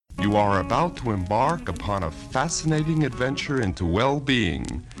You are about to embark upon a fascinating adventure into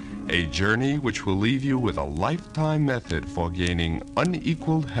well-being, a journey which will leave you with a lifetime method for gaining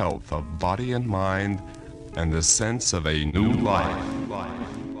unequaled health of body and mind and the sense of a new life.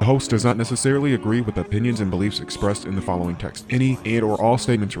 The host does not necessarily agree with the opinions and beliefs expressed in the following text. Any and or all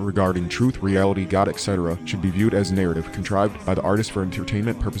statements regarding truth, reality, God, etc. should be viewed as narrative, contrived by the artist for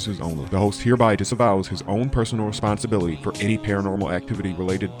entertainment purposes only. The host hereby disavows his own personal responsibility for any paranormal activity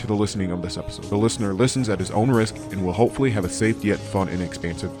related to the listening of this episode. The listener listens at his own risk and will hopefully have a safe yet fun and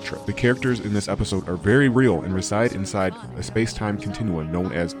expansive trip. The characters in this episode are very real and reside inside a space-time continuum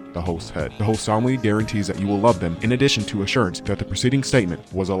known as the host's head. The host solemnly guarantees that you will love them, in addition to assurance that the preceding statement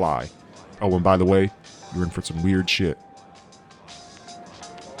was a lie. Oh, and by the way, you're in for some weird shit.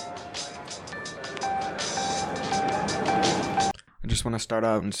 I just want to start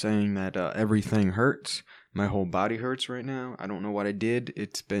out in saying that everything hurts. My whole body hurts right now. I don't know what I did.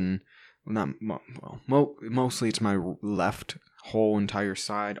 It's been mostly it's my left whole entire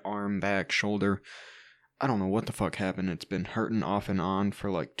side, arm, back, shoulder. I don't know what the fuck happened. It's been hurting off and on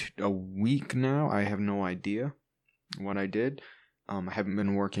for like a week now. I have no idea what I did. I haven't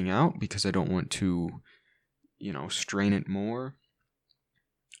been working out because I don't want to, strain it more.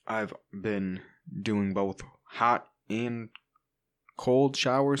 I've been doing both hot and cold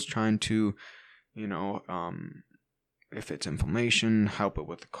showers, trying to, if it's inflammation, help it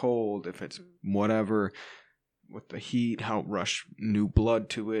with the cold. If it's whatever, with the heat, help rush new blood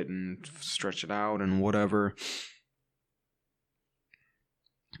to it and stretch it out and whatever.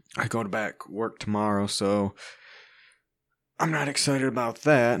 I go to back work tomorrow, so I'm not excited about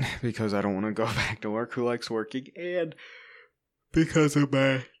that because I don't want to go back to work. Who likes working? And because of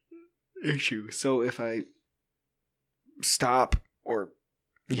my issue. So if I stop or,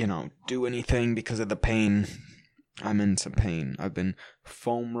 do anything because of the pain, I'm in some pain. I've been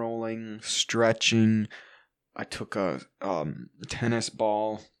foam rolling, stretching. I took a tennis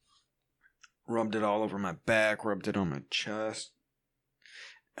ball, rubbed it all over my back, rubbed it on my chest.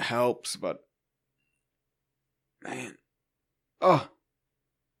 It helps, but man. Oh,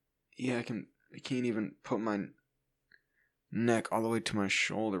 yeah, I can't even put my neck all the way to my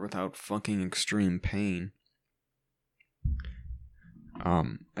shoulder without fucking extreme pain.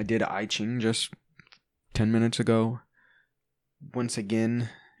 I did I Ching just 10 minutes ago. Once again,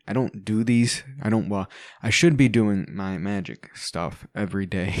 I don't do these. I should be doing my magic stuff every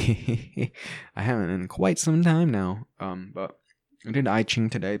day. I haven't in quite some time now. But I did I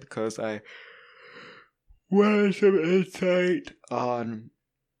Ching today because I wanted some insight on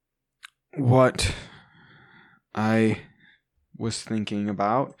what I was thinking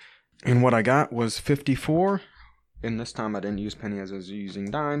about. And what I got was 54. And this time I didn't use pennies, I was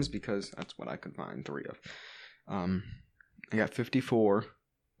using dimes because that's what I could find 3 of. I got 54,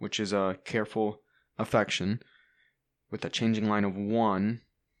 which is a careful affection with a changing line of 1,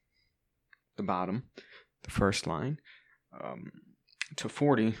 the bottom, the first line, to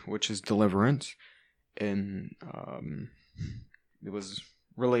 40, which is deliverance. And it was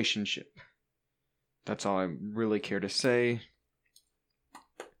relationship. That's all I really care to say.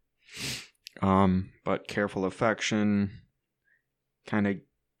 But careful affection kind of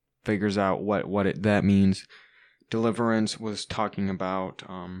figures out what that means. Deliverance was talking about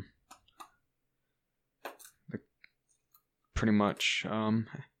pretty much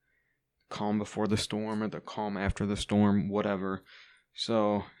calm before the storm or the calm after the storm, whatever.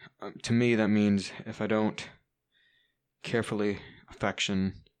 So, to me, that means if I don't carefully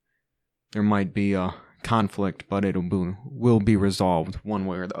affection, there might be a conflict, but will be resolved one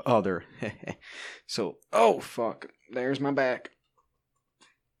way or the other. So, oh, fuck. There's my back.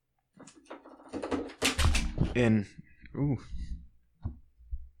 And, ooh.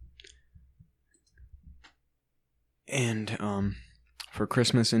 And, for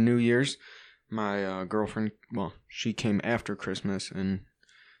Christmas and New Year's, my girlfriend, she came after Christmas, and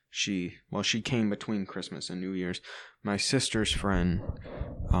she came between Christmas and New Year's. My sister's friend,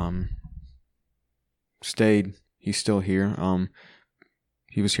 stayed. He's still here.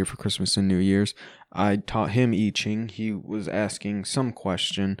 He was here for Christmas and New Year's. I taught him I Ching. He was asking some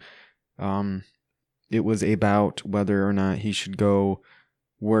question. It was about whether or not he should go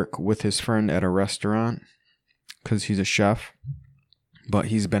work with his friend at a restaurant, because he's a chef. But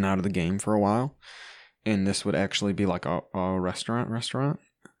he's been out of the game for a while, and this would actually be like a restaurant,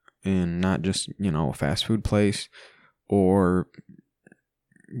 and not just, a fast food place, or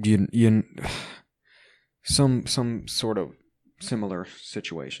some sort of similar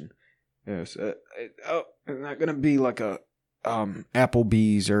situation. Yes, it's not gonna be like a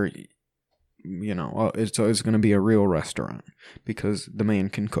Applebee's or it's going to be a real restaurant because the man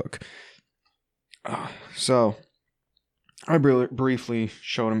can cook. So I briefly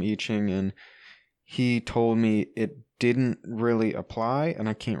showed him I Ching, and he told me it didn't really apply, and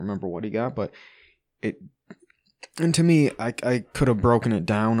I can't remember what he got, but and to me, I could have broken it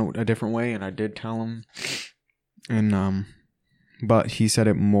down a different way, and I did tell him, and but he said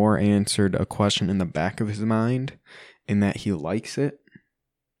it more answered a question in the back of his mind, in that he likes it.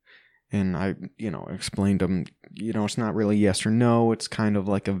 And I, explained to him, it's not really yes or no. It's kind of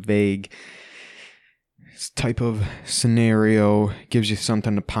like a vague type of scenario. Gives you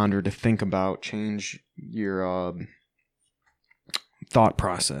something to ponder, to think about, change your thought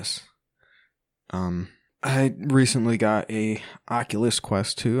process. I recently got a Oculus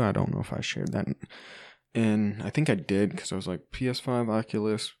Quest 2. I don't know if I shared that. And I think I did, because I was like, PS5,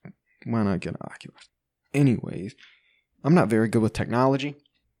 Oculus, why not get an Oculus? Anyways, I'm not very good with technology.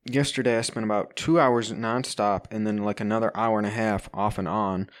 Yesterday I spent about 2 hours nonstop, and then like another hour and a half off and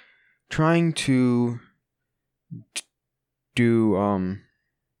on, trying to do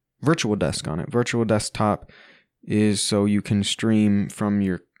virtual desk on it. Virtual desktop is so you can stream from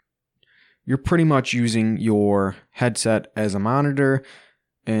you're pretty much using your headset as a monitor,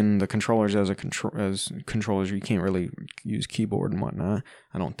 and the controllers as controllers. You can't really use keyboard and whatnot.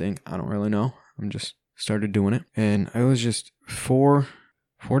 I don't really know. I'm just started doing it, and it was just four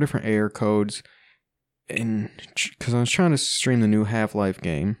different error codes, and because I was trying to stream the new Half-Life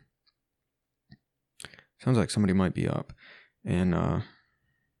game. Sounds like somebody might be up, and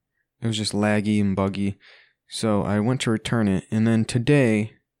it was just laggy and buggy. So I went to return it, and then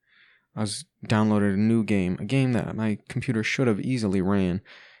today I downloaded a new game, a game that my computer should have easily ran,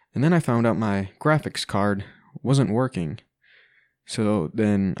 and then I found out my graphics card wasn't working. So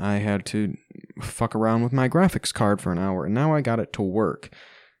then I had to fuck around with my graphics card for an hour, and now I got it to work.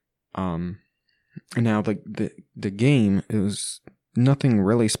 And now the game, it was nothing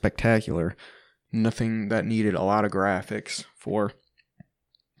really spectacular, nothing that needed a lot of graphics for,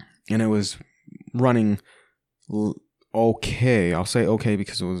 and it was running okay. I'll say okay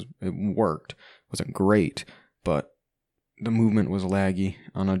because it worked. It wasn't great, but the movement was laggy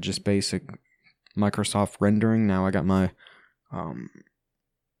on a just basic Microsoft rendering. Now I got my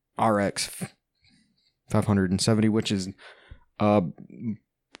RX 570, which is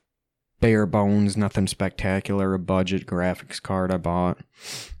bare bones, nothing spectacular, a budget graphics card I bought,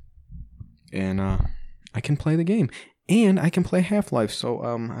 and I can play the game, and I can play Half-Life. So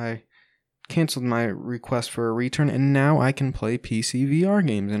I canceled my request for a return, and now I can play PC VR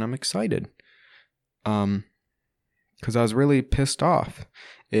games, and I'm excited. Because I was really pissed off,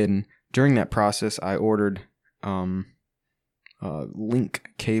 and during that process, I ordered link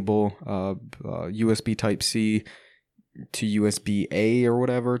cable, USB Type-C to USB-A or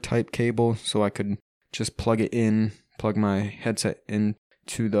whatever type cable, so I could just plug my headset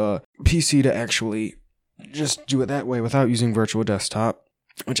into the PC to actually just do it that way without using virtual desktop,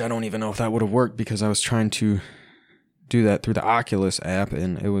 which I don't even know if that would have worked, because I was trying to do that through the Oculus app,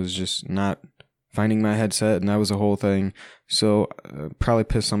 and it was just not finding my headset, and that was the whole thing. So probably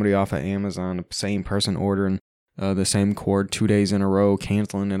pissed somebody off at Amazon, the same person ordering the same cord 2 days in a row,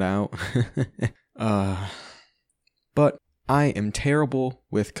 canceling it out. But I am terrible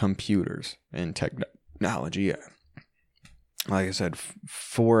with computers and technology. Like I said,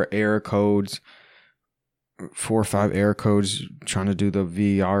 4 or 5 error codes trying to do the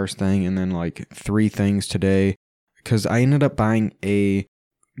VR thing, and then like 3 things today, because I ended up buying a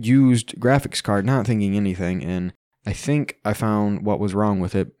used graphics card, not thinking anything, and I think I found what was wrong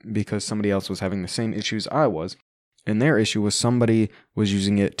with it, because somebody else was having the same issues I was, and their issue was somebody was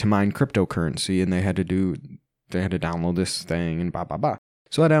using it to mine cryptocurrency, and they had to download this thing and blah blah blah.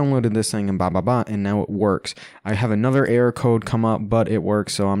 So I downloaded this thing and blah blah blah, and now it works. I have another error code come up, but it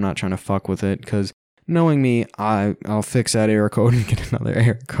works, so I'm not trying to fuck with it, because knowing me, I'll fix that error code and get another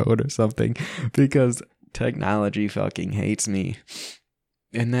error code or something, because technology fucking hates me.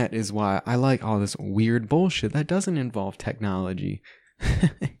 And that is why I like all this weird bullshit that doesn't involve technology.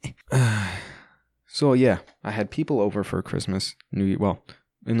 So yeah, I had people over for Christmas, New Year, well,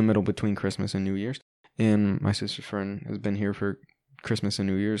 in the middle between Christmas and New Year's. And my sister's friend has been here for Christmas and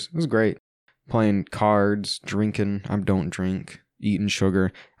New Year's. It was great. Playing cards, drinking. I don't drink. Eating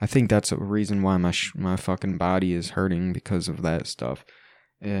sugar. I think that's a reason why my fucking body is hurting, because of that stuff.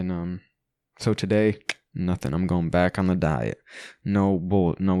 And so today, nothing. I'm going back on the diet.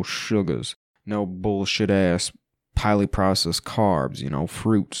 No sugars. No bullshit ass highly processed carbs,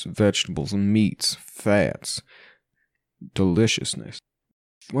 fruits, vegetables, meats, fats, deliciousness.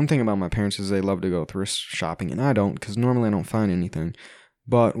 One thing about my parents is they love to go thrift shopping, and I don't, because normally I don't find anything.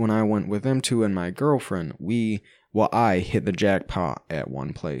 But when I went with them two and my girlfriend, I hit the jackpot at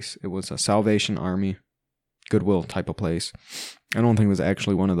one place. It was a Salvation Army, Goodwill type of place. I don't think it was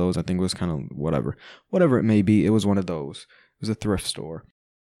actually one of those. I think it was kind of whatever it may be. It was one of those. It was a thrift store.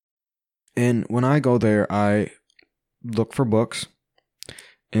 And when I go there, I look for books.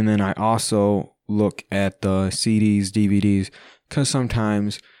 And then I also look at the CDs, DVDs, because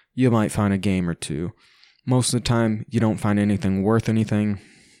sometimes you might find a game or two. Most of the time, you don't find anything worth anything.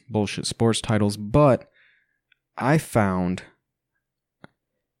 Bullshit sports titles. But I found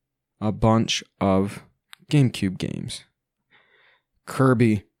a bunch of GameCube games.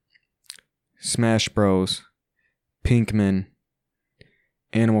 Kirby, Smash Bros, Pinkman,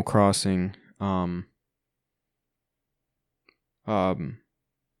 Animal Crossing,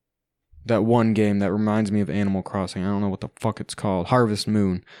 that one game that reminds me of Animal Crossing. I don't know what the fuck it's called. Harvest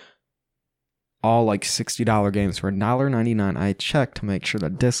Moon. All like $60 games for $1.99. I checked to make sure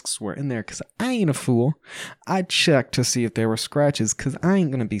the discs were in there because I ain't a fool. I checked to see if there were scratches because I ain't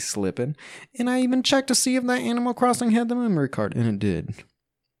going to be slipping. And I even checked to see if that Animal Crossing had the memory card, and it did.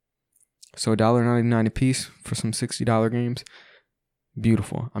 So $1.99 a piece for some $60 games.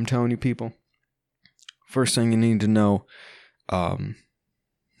 Beautiful. I'm telling you, people. First thing you need to know,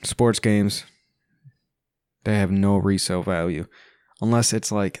 sports games, they have no resale value. Unless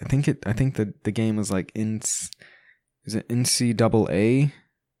it's like, I think the game was like, is it NCAA?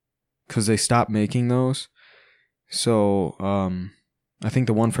 Because they stopped making those. So, I think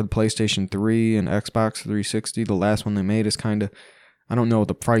the one for the PlayStation 3 and Xbox 360, the last one they made is kind of, I don't know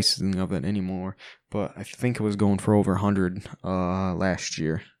the pricing of it anymore, but I think it was going for over 100 last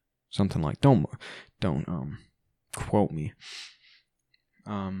year. Something like, don't quote me.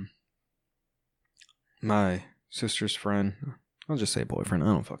 My sister's friend, I'll just say boyfriend, I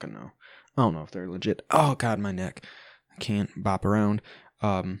don't fucking know. I don't know if they're legit. Oh god, my neck. I can't bop around.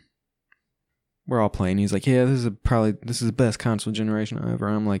 We're all playing. He's like, yeah, this is the best console generation ever.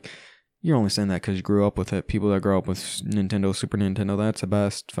 I'm like, you're only saying that because you grew up with it. People that grow up with Nintendo, Super Nintendo, that's the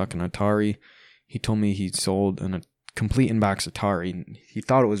best. Fucking Atari. He told me he sold a complete in-box Atari. He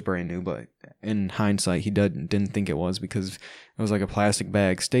thought it was brand new, but in hindsight, he didn't think it was because it was like a plastic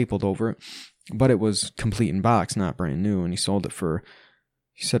bag stapled over it. But it was complete in box, not brand new, and he sold it for,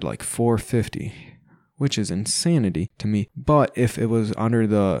 he said like $450, which is insanity to me. But if it was under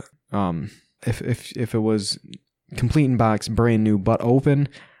the if it was complete in box, brand new but open,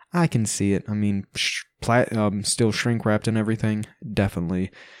 I can see it. I mean, still shrink wrapped and everything,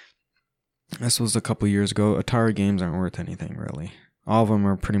 definitely. This was a couple years ago. Atari games aren't worth anything really. All of them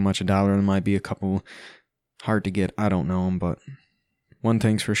are pretty much $1. There might be a couple hard to get. I don't know them, but one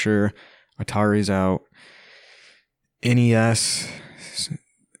thing's for sure. Atari's out. NES,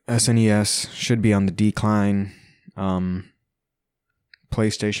 SNES should be on the decline.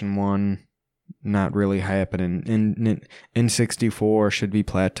 PlayStation 1, not really happening. N64 should be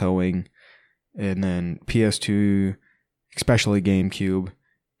plateauing. And then PS2, especially GameCube,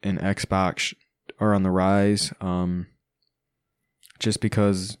 and Xbox are on the rise. Just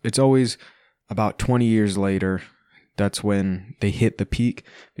because it's always about 20 years later, that's when they hit the peak,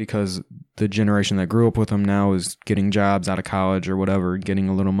 because the generation that grew up with them now is getting jobs out of college or whatever, getting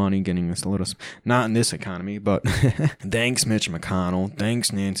a little money, getting this a little, not in this economy, but thanks Mitch McConnell,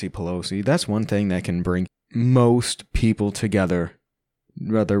 thanks Nancy Pelosi. That's one thing that can bring most people together,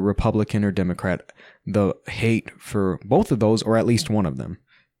 whether Republican or Democrat, the hate for both of those, or at least one of them.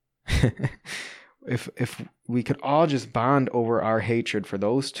 If we could all just bond over our hatred for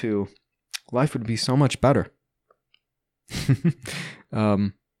those two, life would be so much better.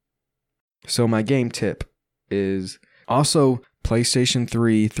 So my game tip is also PlayStation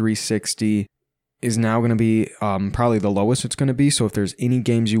 3 360 is now going to be probably the lowest it's going to be. So if there's any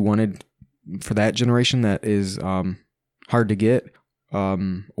games you wanted for that generation that is hard to get,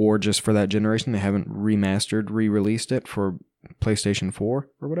 or just for that generation they haven't re-released it for PlayStation 4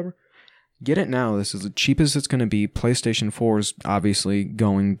 or whatever, get it now. This is the cheapest it's going to be. PlayStation 4 is obviously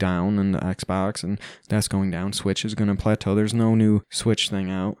going down, and the Xbox, and that's going down. Switch is going to plateau. There's no new Switch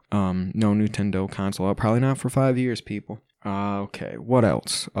thing out. No Nintendo console out. Probably not for 5 years, people. Okay, what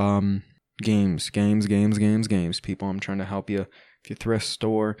else? Games, people. I'm trying to help you. If you thrift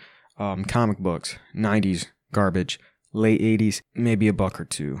store, comic books, 90s, garbage. Late 80s, maybe $1 or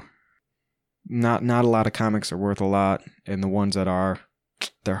 $2. Not a lot of comics are worth a lot, and the ones that are,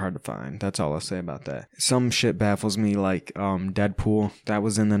 they're hard to find. That's all I'll say about that. Some shit baffles me, like Deadpool. That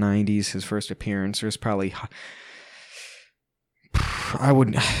was in the 90s, his first appearance. There's probably,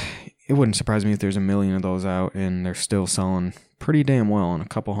 it wouldn't surprise me if there's 1 million of those out, and they're still selling pretty damn well on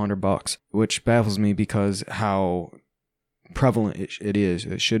 $200, which baffles me because how prevalent it is.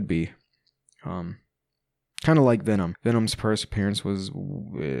 It should be. Kind of like Venom. Venom's first appearance was,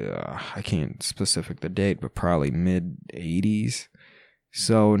 I can't specific the date, but probably mid-'80s.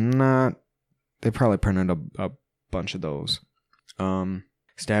 So they probably printed a bunch of those.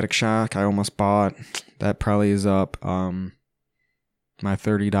 Static Shock, I almost bought. That probably is up. My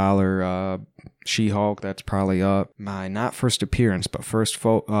 $30 She-Hulk, that's probably up. My not first appearance, but first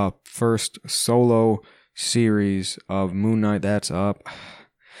solo series of Moon Knight, that's up.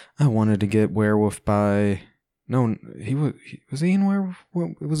 I wanted to get Werewolf by... No, was he in Werewolf?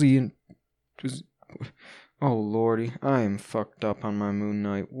 What was he in? Oh lordy, I am fucked up on my Moon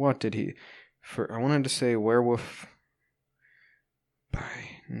Knight. What did he? I wanted to say Werewolf by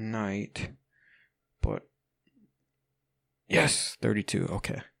Night, but yes, 32.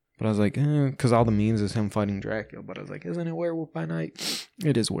 Okay, but I was like, because all the memes is him fighting Dracula. But I was like, isn't it Werewolf by Night?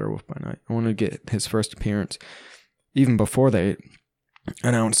 It is Werewolf by Night. I wanted to get his first appearance, even before they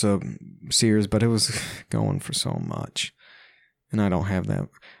announced a series, but it was going for so much, and I don't have that.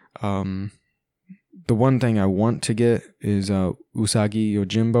 The one thing I want to get is Usagi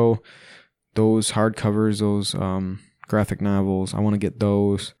Yojimbo, those hardcovers, those graphic novels. I want to get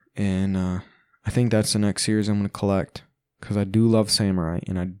those, and I think that's the next series I'm going to collect, because I do love Samurai,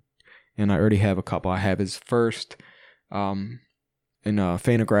 and I already have a couple. I have his first in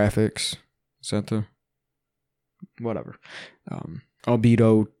Fantagraphics. Is that the whatever?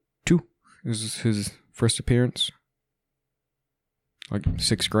 Albedo 2 is his first appearance. Like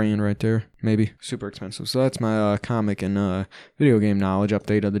 $6,000 right there, maybe. Super expensive. So that's my comic and video game knowledge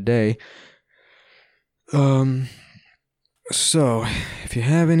update of the day. So if you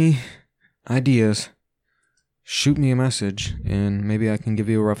have any ideas, shoot me a message, and maybe I can give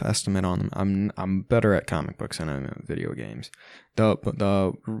you a rough estimate on them. I'm better at comic books than I am at video games.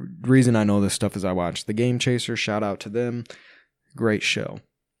 The reason I know this stuff is I watched The Game Chaser. Shout out to them. Great show.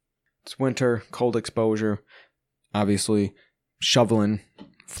 It's winter, cold exposure. Obviously, shoveling,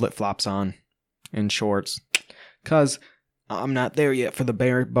 flip-flops on, and shorts. Because I'm not there yet for the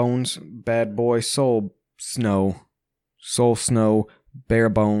bare bones, bad boy soul snow, bare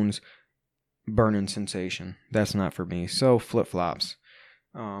bones, burning sensation. That's not for me. So, flip-flops.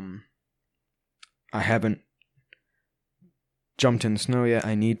 I haven't jumped in the snow yet.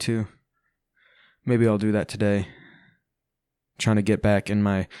 I need to. Maybe I'll do that today. Trying to get back in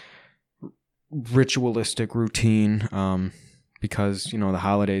my ritualistic routine, because, the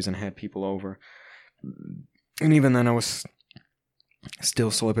holidays and had people over. And even then I was still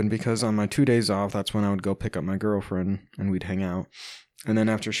slipping, because on my 2 days off, that's when I would go pick up my girlfriend and we'd hang out. And then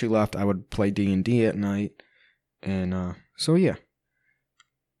after she left, I would play D&D at night. And so yeah.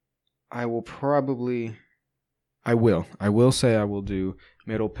 I will say I will do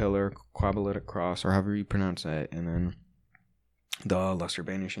Middle Pillar, Quabbalitic Cross, or however you pronounce that, and then the Lesser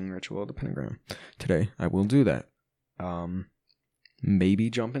Banishing Ritual of the Pentagram. Today, I will do that. Maybe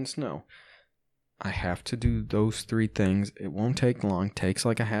jump in snow. I have to do those 3 things. It won't take long. It takes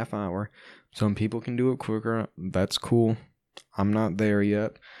like a half hour. Some people can do it quicker. That's cool. I'm not there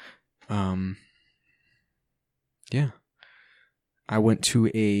yet. Yeah. I went to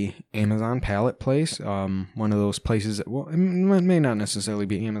a Amazon pallet place. One of those places that, well, it may not necessarily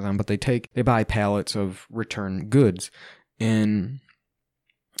be Amazon, but they buy pallets of return goods. And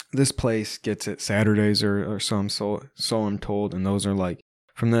this place gets it Saturdays or so I'm told, and those are like,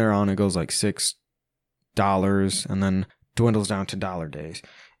 from there on it goes like $6 and then dwindles down to dollar days.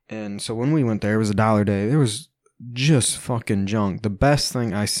 And so when we went there, it was a $1 day. There was just fucking junk. The best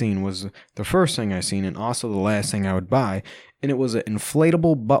thing I seen was the first thing I seen, and also the last thing I would buy, and it was an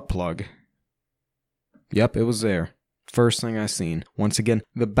inflatable butt plug. Yep, it was there. First thing I seen. Once again,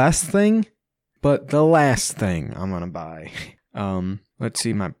 the best thing, but the last thing I'm gonna buy. Let's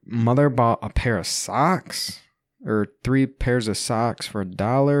see, my mother bought a pair of socks, or 3 pairs of socks for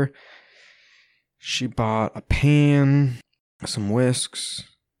 $1. She bought a pan, some whisks.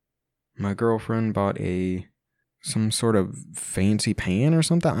 My girlfriend bought some sort of fancy pan or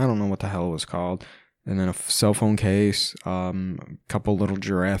something. I don't know what the hell it was called. And then a cell phone case, a couple little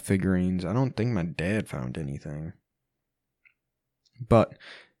giraffe figurines. I don't think my dad found anything. But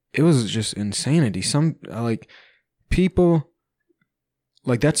it was just insanity. Some, people,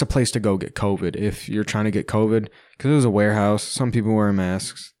 that's a place to go get COVID if you're trying to get COVID. Because it was a warehouse. Some people wearing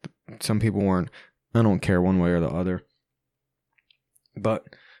masks. Some people weren't. I don't care one way or the other. But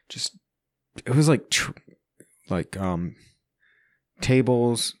just, it was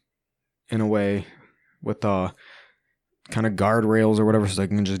tables in a way with kind of guardrails or whatever, so they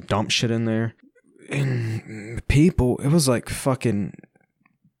can just dump shit in there. And people, it was like fucking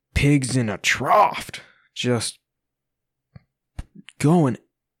pigs in a trough. Just going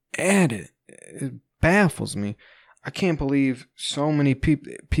at it. It baffles me. I can't believe so many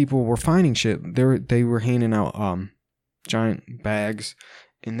people were finding shit. They were handing out giant bags,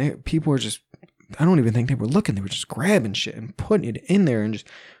 and people were just, I don't even think they were looking. They were just grabbing shit and putting it in there and just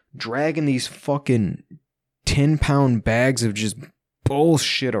dragging these fucking 10-pound bags of just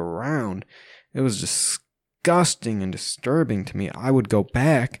bullshit around. It was disgusting and disturbing to me. I would go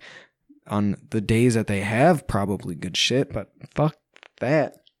back on the days that they have probably good shit, but fuck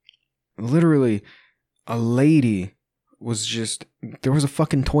that. Literally, a lady was just, there was a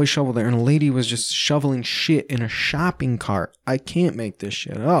fucking toy shovel there, and a lady was just shoveling shit in a shopping cart. I can't make this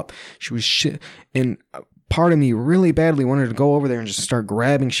shit up. She was shit, and part of me really badly wanted to go over there and just start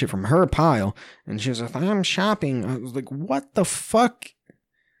grabbing shit from her pile, and she was like, I'm shopping. I was like, what the fuck?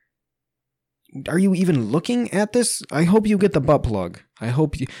 Are you even looking at this? I hope you get the butt plug. I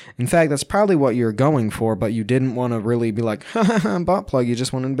hope you... In fact, that's probably what you're going for, but you didn't want to really be like, ha ha ha, butt plug. You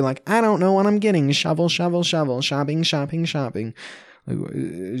just wanted to be like, I don't know what I'm getting. Shovel, shovel, shovel. Shopping, shopping, shopping. Like,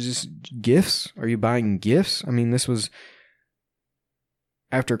 is this gifts? Are you buying gifts? I mean, this was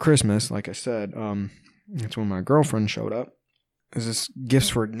after Christmas, like I said. That's when my girlfriend showed up. Is this gifts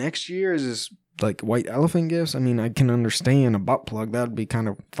for next year? Is this like white elephant gifts? I mean, I can understand a butt plug. That would be kind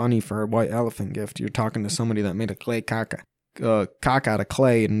of funny for a white elephant gift. You're talking to somebody that made a clay cock out of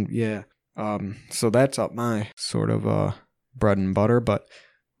clay, and yeah. So that's up my sort of bread and butter, but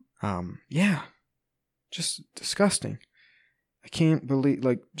yeah, just disgusting. I can't believe,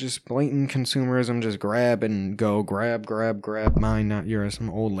 like, just blatant consumerism. Just grab and go, grab mine, not yours. Some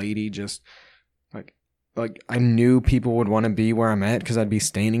old lady just like I knew people would want to be where I'm at because I'd be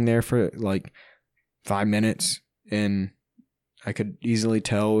standing there for like 5 minutes, and I could easily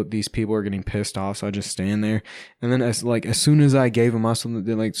tell these people are getting pissed off, so I just stand there. And then as soon as I gave them something,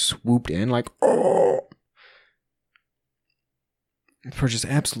 they like swooped in like, oh, for just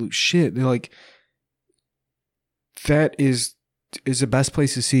absolute shit. They're like, that is the best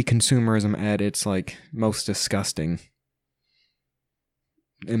place to see consumerism at its like most disgusting.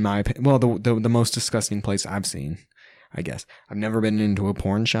 In my opinion, well, the most disgusting place I've seen, I guess. I've never been into a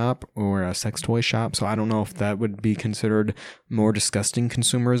porn shop or a sex toy shop, so I don't know if that would be considered more disgusting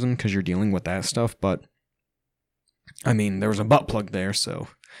consumerism because you're dealing with that stuff. But I mean, there was a butt plug there, so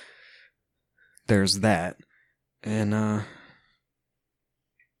there's that. And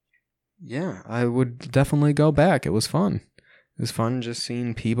yeah, I would definitely go back. It was fun. It was fun just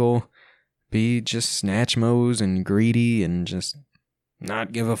seeing people be just snatchmos and greedy and just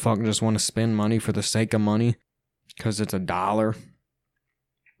not give a fuck, just want to spend money for the sake of money because it's $1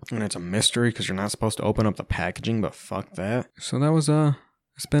 and it's a mystery because you're not supposed to open up the packaging, but fuck that. So that was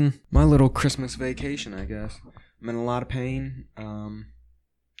it's been my little Christmas vacation, I guess. I'm in a lot of pain.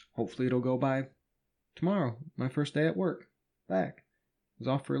 Hopefully it'll go by tomorrow, my first day at work. Back. I was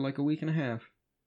off for like a week and a half.